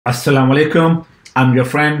Assalamu alaikum. I'm your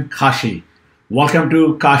friend Kashi. Welcome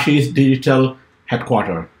to Kashi's Digital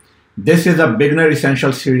Headquarters. This is a beginner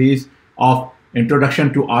essential series of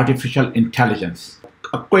Introduction to Artificial Intelligence.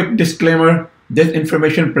 A quick disclaimer, this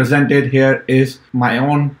information presented here is my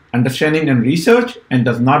own understanding and research and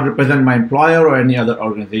does not represent my employer or any other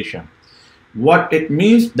organization. What it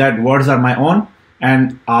means that words are my own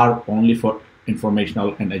and are only for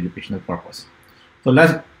informational and educational purpose. So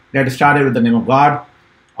let's get started with the name of God.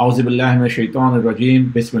 أعوذ بالله من الشيطان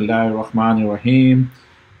الرجيم بسم الله الرحمن الرحيم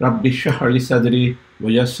رب اشرح لي صدري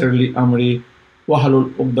ويسر لي أمري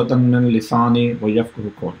واحلل عقدة من لساني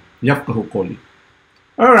يفقهوا قولي.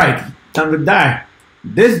 Alright, and with that,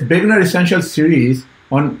 this beginner essential series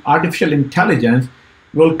on artificial intelligence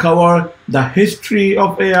will cover the history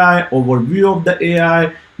of AI, overview of the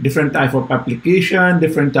AI, different type of application,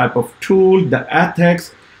 different type of tool, the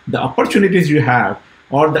ethics, the opportunities you have,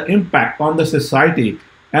 or the impact on the society.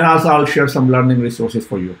 And also I'll share some learning resources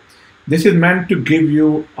for you. This is meant to give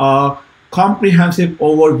you a comprehensive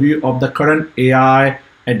overview of the current AI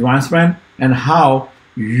advancement and how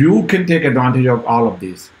you can take advantage of all of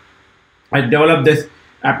these. I developed this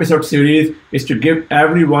episode series is to give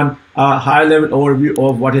everyone a high-level overview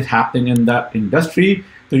of what is happening in the industry,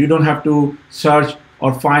 so you don't have to search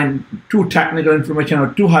or find too technical information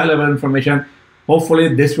or too high-level information.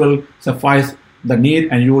 Hopefully this will suffice the need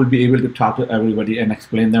and you will be able to talk to everybody and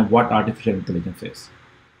explain them what artificial intelligence is.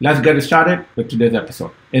 Let's get started with today's episode.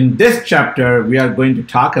 In this chapter, we are going to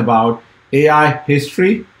talk about AI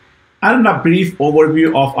history and a brief overview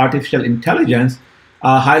of artificial intelligence,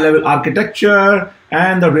 high-level architecture,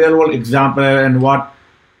 and the real-world example and what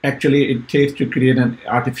actually it takes to create an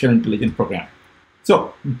artificial intelligence program.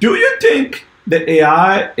 So, do you think that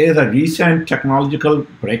AI is a recent technological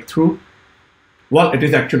breakthrough? Well, it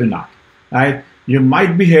is actually not, right? You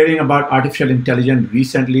might be hearing about artificial intelligence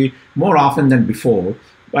recently more often than before,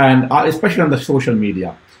 and especially on the social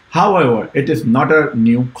media. However, it is not a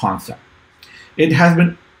new concept. It has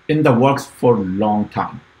been in the works for a long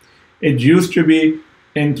time. It used to be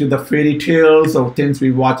into the fairy tales or things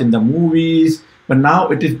we watch in the movies, but now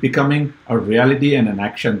it is becoming a reality and an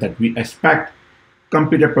action that we expect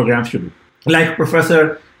computer programs to do. Like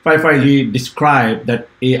Professor Fai Lee described that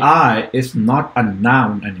AI is not a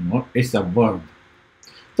noun anymore, it's a verb.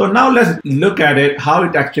 So now let's look at it, how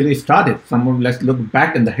it actually started. Let's look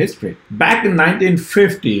back in the history. Back in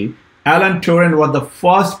 1950, Alan Turing was the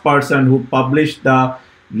first person who published the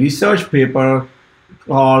research paper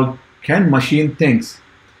called Can Machine Think?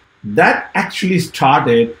 That actually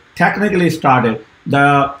technically started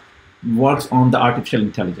the works on the artificial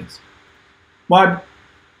intelligence. But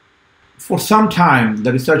for some time,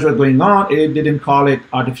 the research was going on, it didn't call it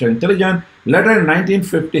artificial intelligence. Later in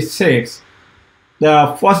 1956,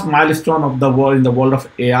 the first milestone of the world in the world of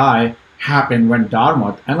AI happened when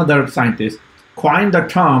Dartmouth, another scientist, coined the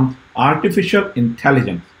term artificial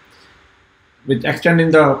intelligence, which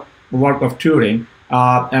extending the work of Turing,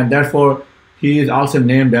 and therefore he is also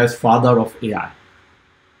named as father of AI.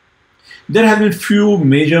 There have been few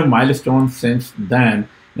major milestones since then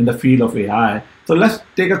in the field of AI. So let's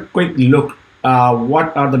take a quick look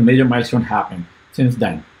what are the major milestones happened since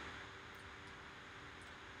then.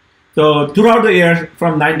 So throughout the years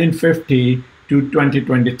from 1950 to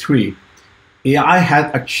 2023, AI has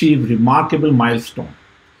achieved remarkable milestones,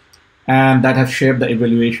 and that has shaped the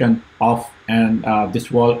evaluation of this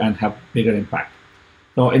world and have bigger impact.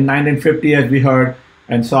 So in 1950, as we heard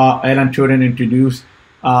and saw, Alan Turing introduced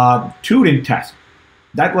Turing test.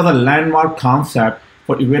 That was a landmark concept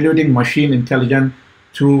for evaluating machine intelligence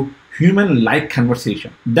through human-like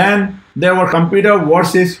conversation. Then there were computer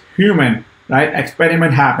versus human, right?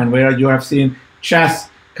 Experiment happened where you have seen chess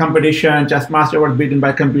competition, chess master was beaten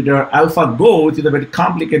by computer, AlphaGo, which is a very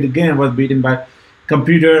complicated game, was beaten by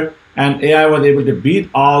computer, and AI was able to beat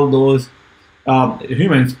all those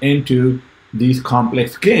humans into these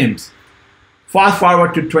complex games. Fast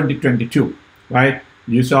forward to 2022, right?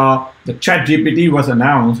 You saw the ChatGPT was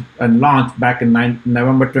announced and launched back in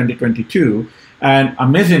November 2022, and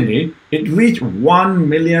amazingly, it reached 1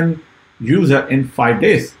 million users in 5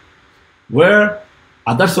 days. Where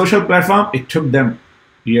other social platforms, it took them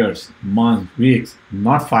years, months, weeks,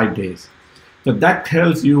 not 5 days. So that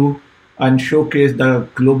tells you and showcase the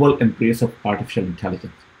global embrace of artificial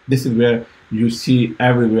intelligence. This is where you see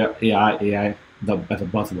everywhere AI as a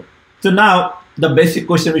buzzword. So now the basic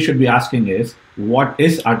question we should be asking is, what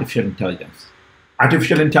is artificial intelligence?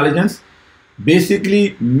 Artificial intelligence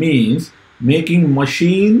basically means making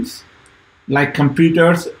machines like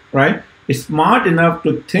computers, right, smart enough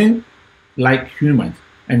to think like humans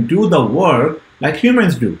and do the work like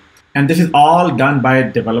humans do. And this is all done by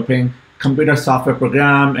developing computer software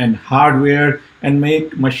program and hardware and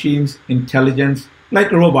make machines intelligent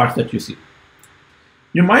like robots that you see.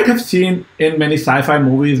 You might have seen in many sci-fi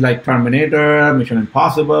movies like Terminator, Mission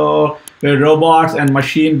Impossible, where robots and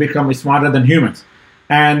machines become smarter than humans,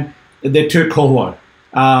 and they took over.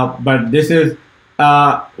 But this is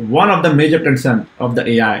one of the major concerns of the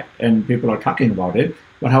AI, and people are talking about it.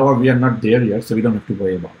 But however, we are not there yet, so we don't have to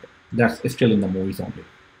worry about it. That's still in the movies only.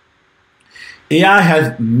 AI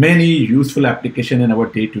has many useful applications in our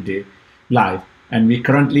day-to-day life, and we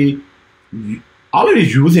currently already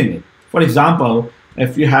using it. For example,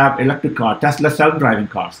 if you have electric car, Tesla self-driving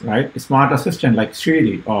cars, right? A smart assistant like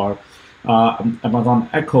Siri or Amazon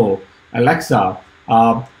Echo, Alexa,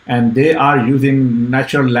 and they are using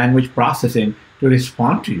natural language processing to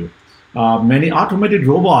respond to you. Many automated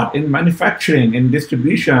robot in manufacturing, in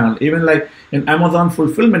distribution, even like in Amazon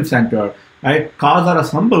fulfillment center, right? Cars are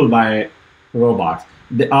assembled by robots.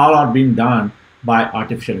 They all are being done by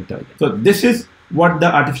artificial intelligence. So this is what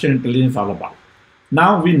the artificial intelligence is all about.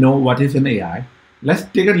 Now we know what is an AI. Let's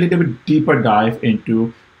take a little bit deeper dive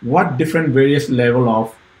into what different various level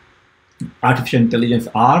of artificial intelligence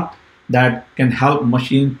are that can help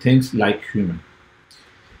machine think like human.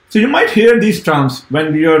 So you might hear these terms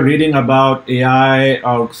when we are reading about AI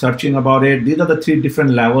or searching about it. These are the three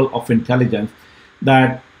different levels of intelligence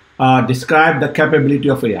that describe the capability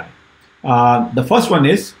of AI. The first one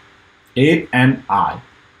is ANI,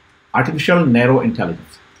 artificial narrow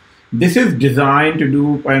intelligence. This is designed to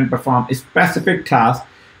do and perform specific tasks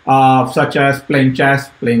such as playing chess,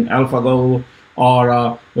 playing AlphaGo,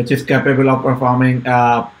 or which is capable of performing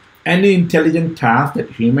any intelligent task that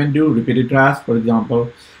human do, repeated tasks, for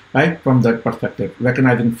example, right? From that perspective,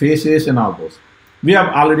 recognizing faces and all those. We have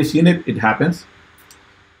already seen it, it happens.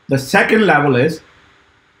 The second level is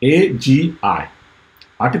AGI,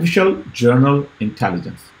 artificial general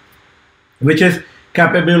intelligence, which is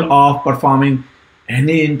capable of performing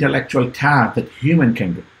any intellectual task that human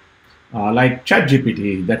can do, like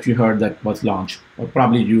ChatGPT that you heard that was launched or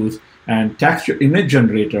probably used, and text to image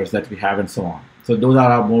generators that we have and so on. So those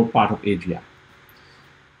are more part of AGI.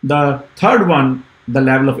 The third one, the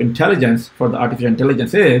level of intelligence for the artificial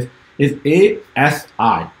intelligence is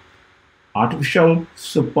ASI, artificial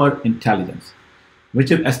super intelligence,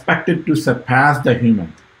 which is expected to surpass the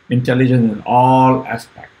human intelligence in all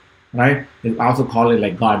aspects, right? They also call it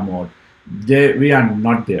like God mode. We are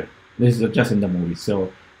not there. This is just in the movie,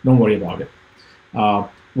 so don't worry about it.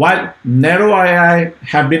 While narrow AI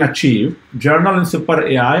have been achieved, general and super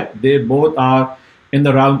AI, they both are in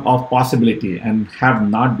the realm of possibility and have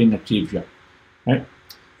not been achieved yet, right?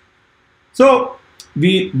 So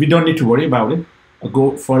we don't need to worry about it.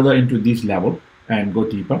 Go further into this level and go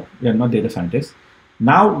deeper. We are not data scientists.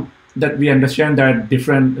 Now that we understand that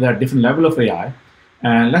different level of AI,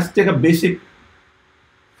 and let's take a basic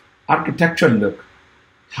architecture look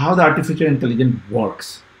how the artificial intelligence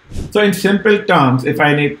works. So in simple terms, if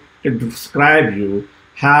I need to describe you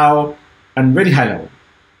how, on very high level,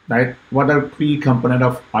 right, what are key component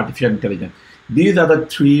of artificial intelligence? These are the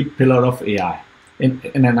three pillars of AI in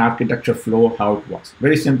an architecture flow, how it works.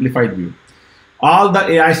 Very simplified view. All the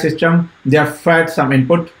AI system, they are fed some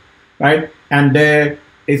input, right? And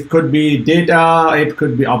it could be data, it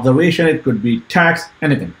could be observation, it could be text,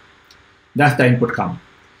 anything. That's the input count.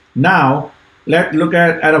 Now, let's look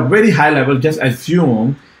at a very high level, just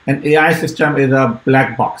assume an AI system is a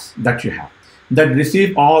black box that you have that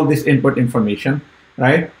receive all this input information,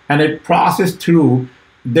 right? And it processes through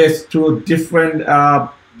different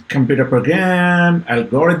computer program,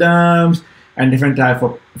 algorithms, and different type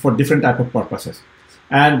of purposes.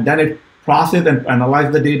 And then it processes and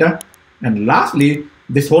analyzes the data. And lastly,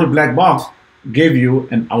 this whole black box give you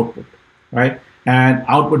an output, right? And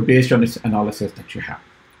output based on its analysis that you have.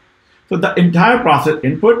 So the entire process,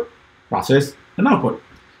 input, process, and output,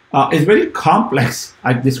 is very complex.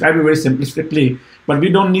 I describe it very simplistically, but we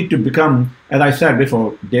don't need to become, as I said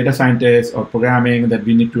before, data scientists or programming that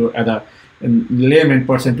we need to, as a layman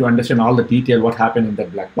person, to understand all the detail what happened in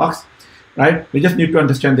that black box, right? We just need to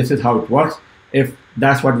understand this is how it works. If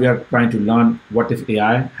that's what we are trying to learn, what is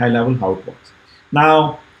AI, high level, how it works.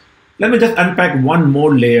 Now, let me just unpack one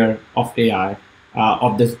more layer of AI,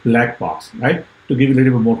 of this black box, right? To give you a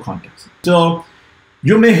little bit more context. So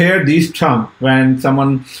you may hear these terms when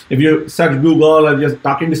someone, if you search Google or just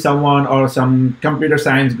talking to someone or some computer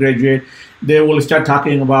science graduate, they will start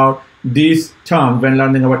talking about these terms when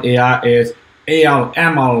learning about AI is AL,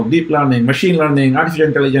 ML, deep learning, machine learning, artificial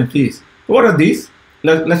intelligence, these. So what are these?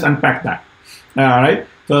 Let's unpack that. All right.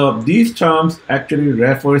 So these terms actually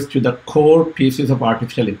refers to the core pieces of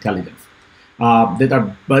artificial intelligence. that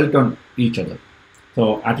are built on each other.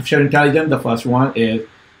 So artificial intelligence, the first one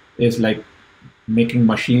is like making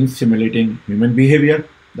machines simulating human behavior.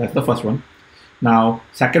 That's the first one. Now,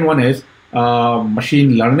 second one is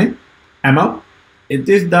machine learning, ML. It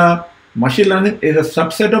is the machine learning is a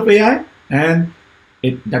subset of AI, and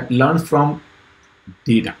it that learns from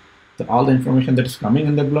data. So all the information that is coming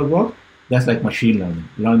in the blood work, that's like machine learning,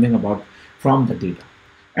 learning about from the data.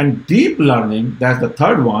 And deep learning, that's the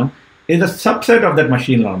third one, is a subset of that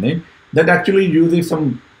machine learning that actually uses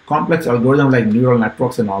some complex algorithm like neural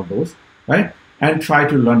networks and all those, right? And try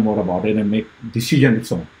to learn more about it and make decisions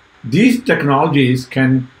its own. These technologies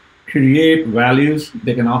can create values.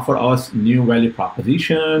 They can offer us new value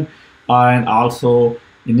proposition and also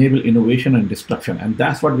enable innovation and disruption. And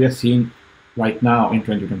that's what we are seeing right now in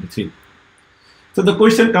 2023. So the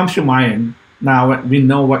question comes to mind, now we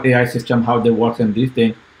know what AI system, how they work and these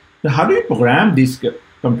things. So how do you program these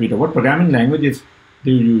computer? What programming languages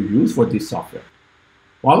do you use for this software?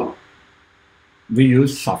 Well, we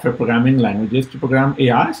use software programming languages to program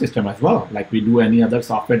AI system as well, like we do any other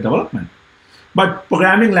software development. But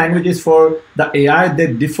programming languages for the AI,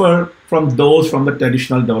 they differ from those from the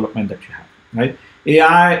traditional development that you have, right?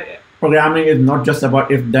 AI programming is not just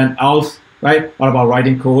about if then else, right? Or about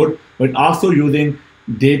writing code, but also using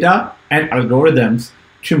data and algorithms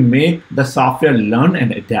to make the software learn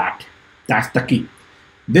and adapt. That's the key.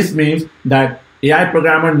 This means that AI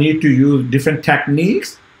programmers need to use different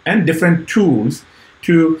techniques and different tools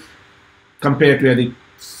to compare to the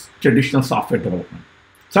traditional software development.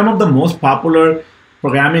 Some of the most popular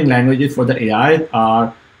programming languages for the AI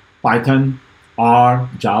are Python, R,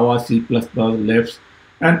 Java, C++, Lisp,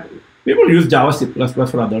 and people use Java, C++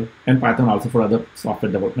 for other, and Python also for other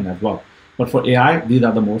software development as well. But for AI, these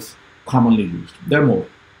are the most commonly used. There are more.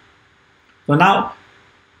 So now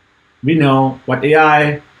we know what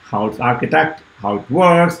AI, how it's architected, how it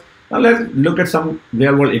works. Now let's look at some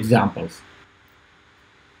real-world examples.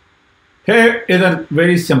 Here is a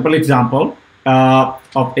very simple example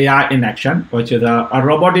of AI in action, which is a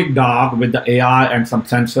robotic dog with the AI and some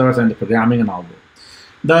sensors and the programming and all that.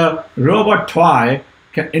 The robot toy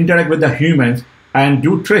can interact with the humans and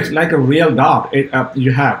do tricks like a real dog.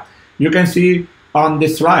 You can see on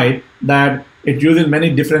this slide that it uses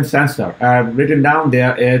many different sensors. Written down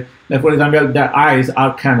there is, like for example, the eyes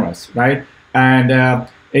are cameras, right? And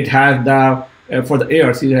it has for the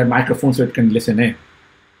ears, it has a microphone so it can listen in.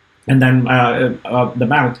 And then the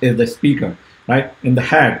mouth is the speaker, right? In the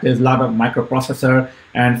head, there's a lot of microprocessor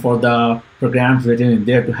and for the programs written in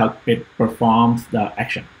there to help it perform the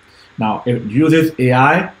action. Now, it uses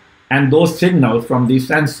AI and those signals from these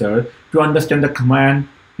sensors to understand the command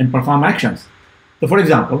and perform actions. So for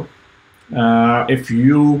example, if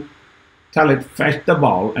you tell it fetch the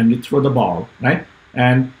ball and you throw the ball, right?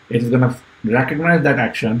 And it is going to recognize that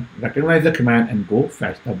action, recognize the command and go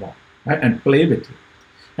fetch the ball, right? And play with you.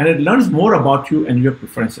 And it learns more about you and your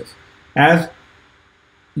preferences as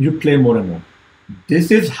you play more and more. This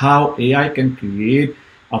is how AI can create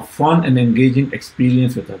a fun and engaging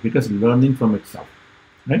experience with us because learning from itself,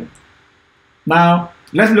 right? Now,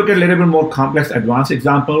 let's look at a little bit more complex advanced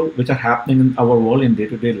examples which are happening in our world in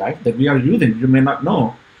day-to-day life that we are using. You may not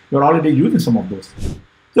know, you're already using some of those.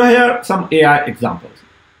 So here are some AI examples.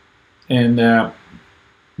 In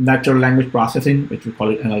natural language processing, which we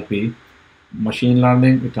call it NLP, machine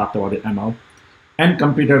learning, we talked about it, ML, and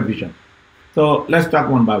computer vision. So let's talk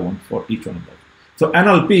one by one for each one of those. So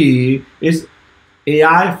NLP is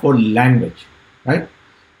AI for language, right?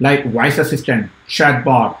 Like voice assistant,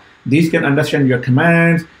 chatbot. These can understand your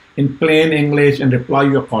commands in plain English and reply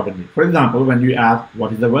you accordingly. For example, when you ask,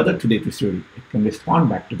 what is the weather today to Siri, it can respond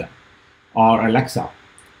back to that. Or Alexa.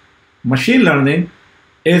 Machine learning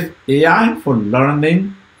is AI for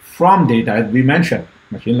learning from data, as we mentioned.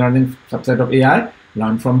 Machine learning subset of AI,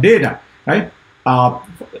 learn from data, right?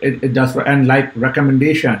 It does, and like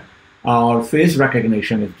recommendation or face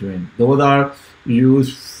recognition is doing. Those are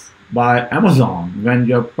used by Amazon when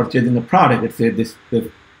you're purchasing a product. It says this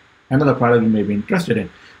another product you may be interested in.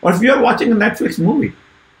 Or if you're watching a Netflix movie,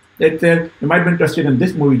 it says you might be interested in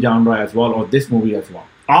this movie genre as well or this movie as well.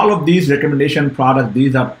 All of these recommendation products,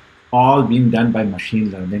 these are all being done by machine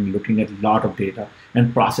learning, looking at a lot of data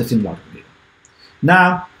and processing a lot of data.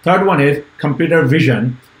 Now, third one is computer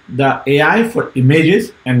vision, the AI for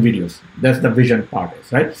images and videos. That's the vision part,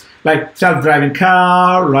 is right? Like self-driving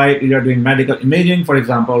car, right? You're doing medical imaging, for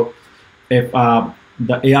example. If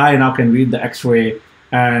the AI now can read the X-ray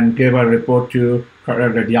and give a report to a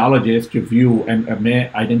radiologist to view and may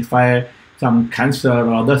identify some cancer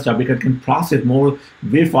or other stuff, because it can process more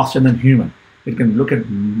way faster than human. It can look at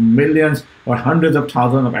millions or hundreds of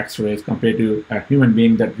thousands of x-rays compared to a human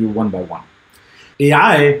being that do one by one.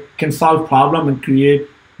 AI can solve problems and create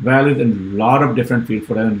values in a lot of different fields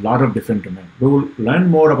for a lot of different domains. We will learn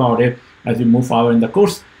more about it as we move forward in the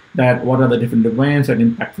course, that what are the different domains and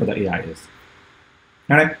impact for the AI is.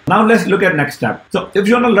 All right, now let's look at next step. So if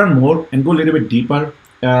you want to learn more and go a little bit deeper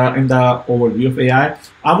in the overview of AI,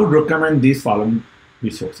 I would recommend these following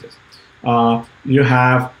resources. You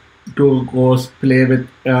have to go play with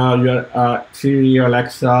your Siri or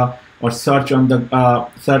Alexa, or search on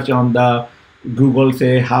the Google,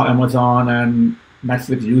 say how Amazon and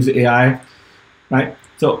Netflix use AI, right?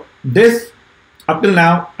 So this, up till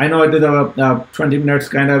now, I know it is a 20 minutes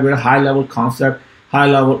kind of a high level concept, high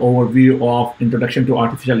level overview of introduction to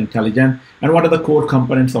artificial intelligence and what are the core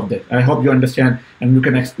components of this. I hope you understand and you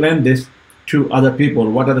can explain this to other people.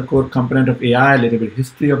 What are the core components of AI, a little bit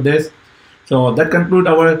history of this. So that concludes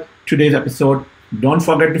our today's episode. Don't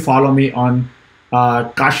forget to follow me on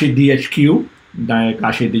Kashi DHQ, the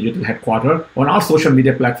Kashi Digital Headquarters. On our social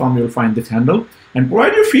media platform, you'll find this handle, and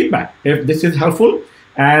provide your feedback if this is helpful.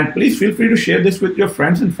 And please feel free to share this with your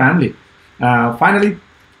friends and family. Finally,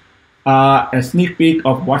 a sneak peek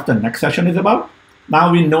of what the next session is about.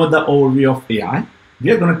 Now we know the overview of AI.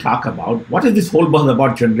 We are going to talk about what is this whole buzz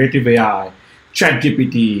about generative AI,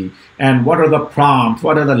 ChatGPT, and what are the prompts,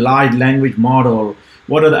 what are the large language model,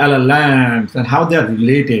 what are the LLMs, and how they are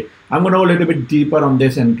related. I'm going to go a little bit deeper on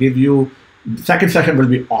this and give you, the second session will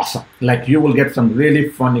be awesome. Like, you will get some really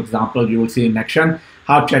fun examples you will see in action,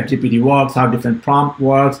 how ChatGPT works, how different prompt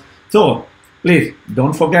works. So please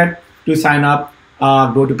don't forget to sign up.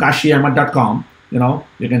 Go to kashiahmed.com.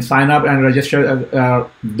 You can sign up and register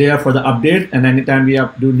there for the update. And anytime we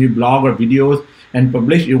do new blog or videos and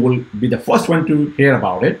publish, you will be the first one to hear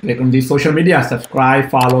about it. Click on the social media, subscribe,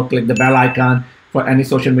 follow, click the bell icon for any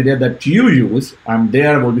social media that you use. I'm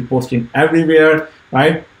there. We'll be posting everywhere,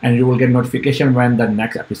 right? And you will get notification when the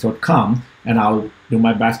next episode comes. And I'll do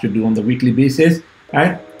my best to do on the weekly basis.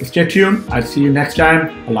 Right? Stay tuned. I'll see you next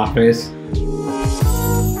time. Allah Hafiz.